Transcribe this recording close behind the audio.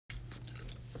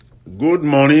Good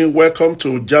morning. Welcome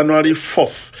to January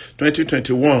 4th,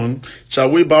 2021. Shall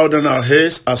we bow down our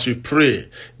heads as we pray?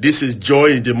 This is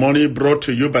Joy in the Morning, brought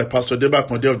to you by Pastor Deba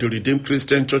Konde of the Redeemed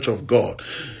Christian Church of God.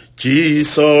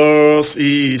 Jesus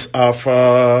is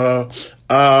Alpha,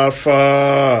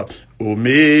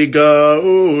 Omega,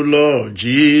 oh Lord.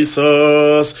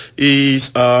 Jesus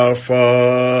is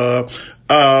Alpha,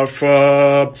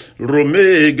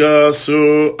 Omega,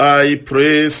 so I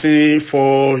praise him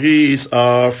for his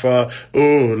Alpha,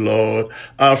 oh Lord.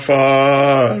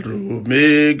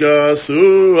 Omega,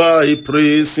 so I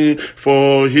praise him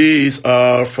for his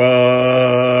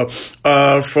Alpha,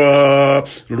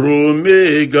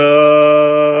 Omega.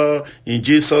 In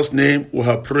Jesus' name we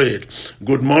have prayed.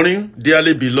 Good morning,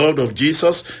 dearly beloved of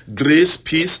Jesus. Grace,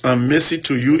 peace, and mercy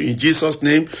to you in Jesus'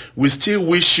 name. We still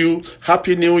wish you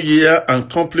Happy New Year and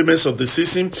compliments of the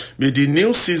season. May the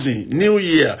new season, new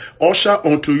year, usher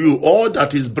unto you all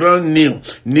that is brand new.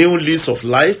 New lease of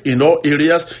life in all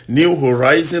areas, new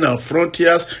horizon and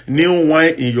frontiers, new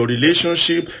wine in your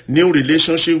relationship, new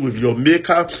relationship with your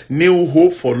maker, new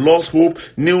hope for lost hope,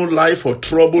 new life for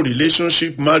troubled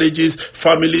relationship, marriages,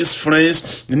 families,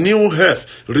 friends, new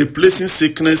health, replacing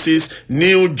sicknesses,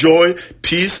 new joy,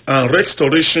 peace, and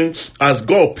restoration, as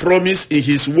God promised in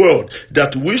his word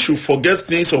that we should forget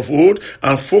things of old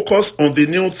and focus on the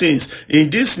new things. In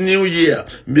this new year,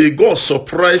 may God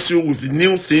surprise you with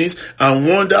new things and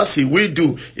wonders he will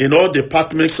do in all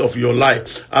departments of your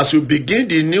life. As you begin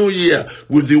the new year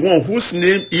with the one whose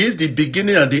name is the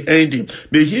beginning and the ending,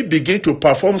 may he begin to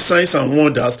perform signs and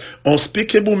wonders,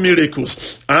 unspeakable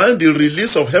miracles, and the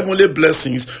release of heavenly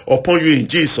blessings upon you in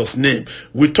Jesus' name.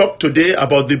 We talk today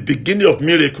about the beginning of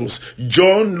miracles.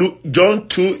 John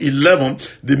 2:11,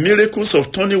 the miracles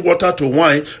of turning water to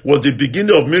wine was the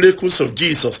beginning of miracles of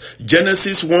Jesus.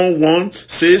 Genesis 1:1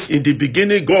 says, in the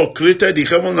beginning God created the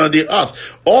heaven and the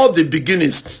earth. All the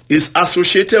beginnings is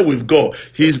associated with God.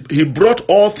 He brought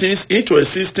all things into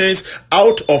existence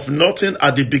out of nothing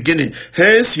at the beginning.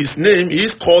 Hence his name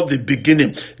is called the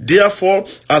beginning. Therefore,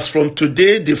 as from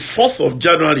today, the 4th of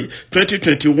January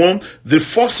 2021, the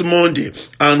first Monday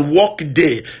and work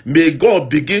day, may God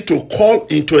begin to call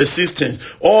into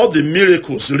existence all the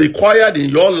miracles required in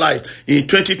your life in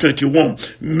 2021.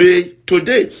 May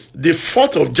today, the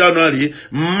 4th of January,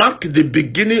 mark the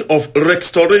beginning of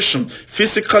restoration,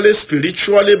 physically,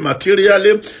 spiritually,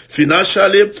 materially,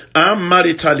 financially, and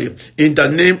maritally. In the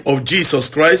name of Jesus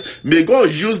Christ, may God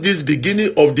use this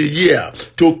beginning of the year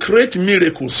to create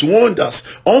miracles, wonders,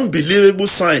 unbelievable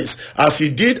signs, as he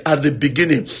did at the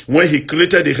beginning when he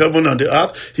created the heaven and the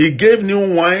earth. He gave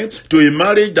new wine to a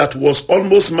marriage that was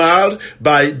almost marred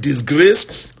by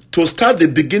disgrace, to start the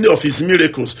beginning of his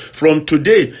miracles. From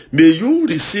today, may you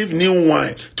receive new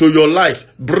wine to your life,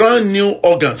 brand new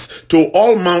organs to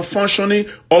all malfunctioning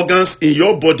organs in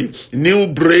your body, new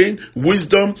brain,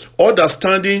 wisdom,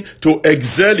 understanding to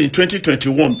excel in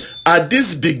 2021. At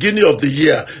this beginning of the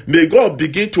year, may God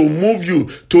begin to move you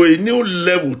to a new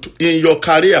level in your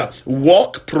career,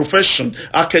 work, profession,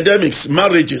 academics,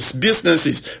 marriages,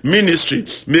 businesses, ministry.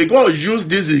 May God use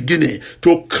this beginning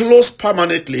to close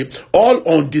permanently all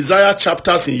undesired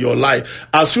chapters in your life.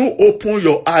 As you open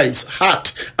your eyes,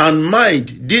 heart, and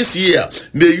mind this year,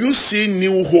 may you see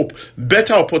new hope,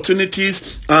 better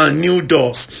opportunities, and new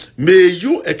doors. May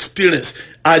you experience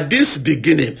at this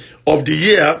beginning of the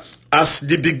year as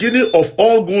the beginning of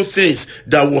all good things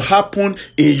that will happen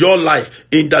in your life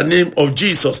in the name of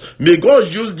Jesus. May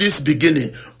God use this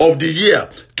beginning of the year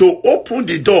to open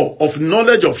the door of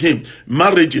knowledge of him,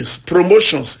 marriages,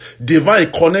 promotions,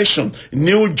 divine connection,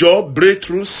 new job,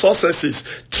 breakthrough, successes,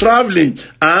 traveling,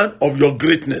 and of your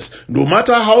greatness. No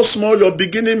matter how small your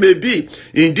beginning may be,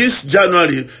 in this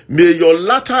January, may your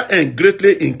latter end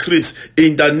greatly increase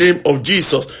in the name of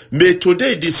Jesus. May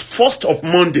today, this 1st of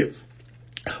Monday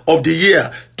of the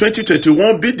year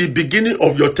 2021 be the beginning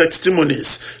of your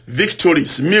testimonies,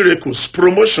 victories, miracles,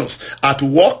 promotions at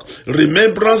work,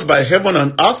 remembrance by heaven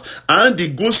and earth, and the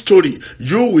good story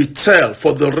you will tell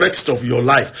for the rest of your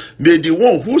life. May the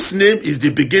one whose name is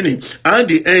the beginning and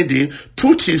the ending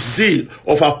put his seal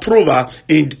of approval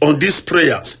on this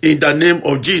prayer in the name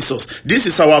of Jesus. This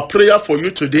is our prayer for you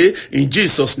today in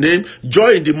Jesus' name.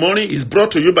 Joy in the Morning is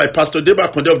brought to you by Pastor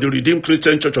Deba Konde of the Redeemed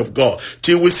Christian Church of God.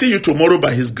 Till we see you tomorrow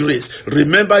by his grace,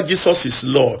 remember Jesus is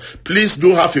Lord. Please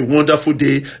do have a wonderful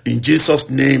day. In Jesus'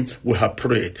 name we have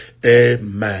prayed.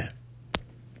 Amen.